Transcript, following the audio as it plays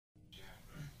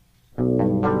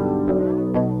Can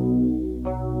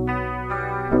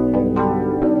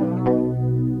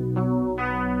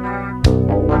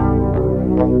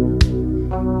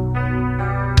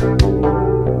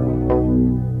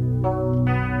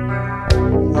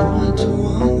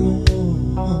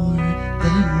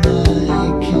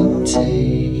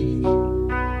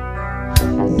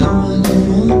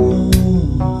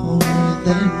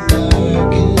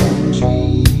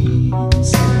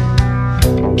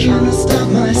I stop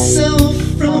myself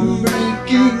from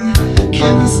breaking?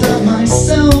 Can I stop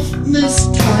myself this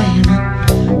time?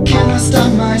 Can I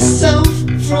stop myself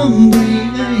from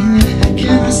bleeding?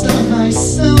 Can I stop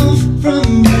myself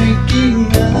from breaking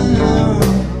down?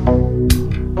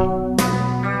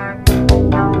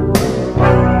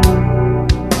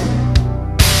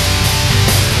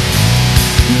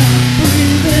 Not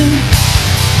breathing,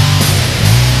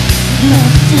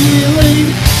 not feeling,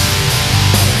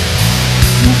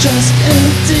 just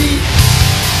empty,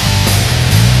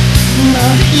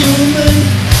 not human,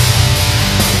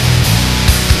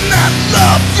 not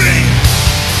loving,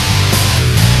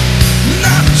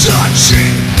 not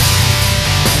touching,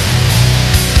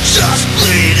 just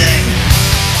bleeding.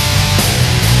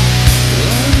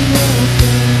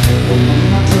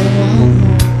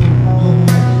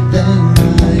 Then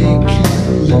I can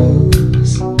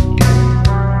lose.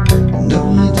 No,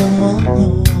 I don't want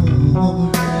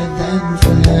more than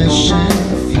flesh and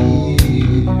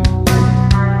fear.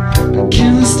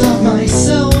 Can I stop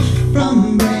myself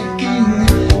from breaking?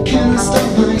 Can I stop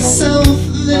myself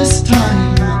this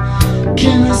time?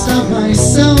 Can I stop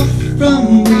myself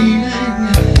from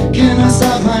bleeding? Can I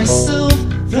stop myself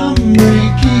from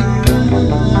breaking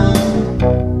down?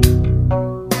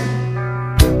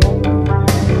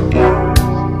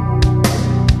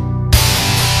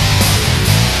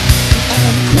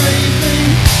 I'm craving,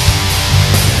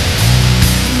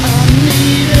 I'm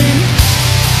needing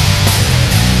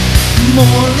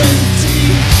more empty,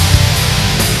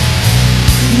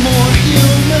 more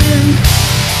human.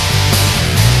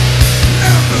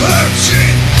 I'm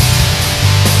hurting,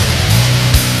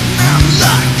 I'm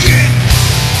liking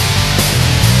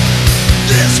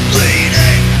this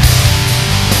bleeding.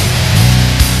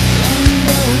 I'm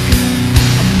broken,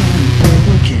 I'm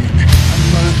unbroken, I'm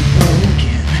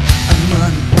unbroken, I'm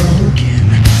unbroken,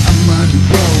 I'm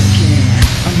unbroken,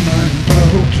 I'm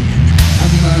unbroken,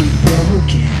 I'm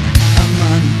unbroken, I'm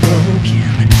unbroken,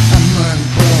 I'm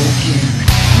unbroken.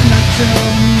 And I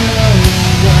don't know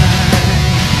why,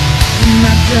 and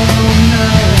I don't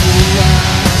know why,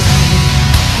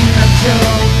 and I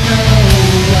don't know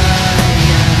why.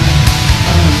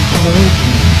 I'm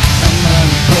unbroken, I'm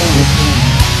unbroken,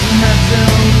 and I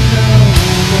don't know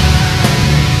why,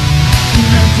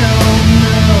 and I don't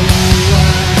know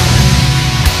why,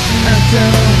 and I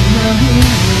don't know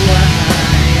why.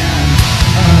 I'm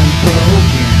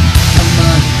unbroken, I'm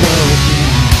unbroken,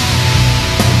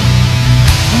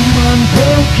 I'm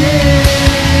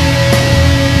unbroken.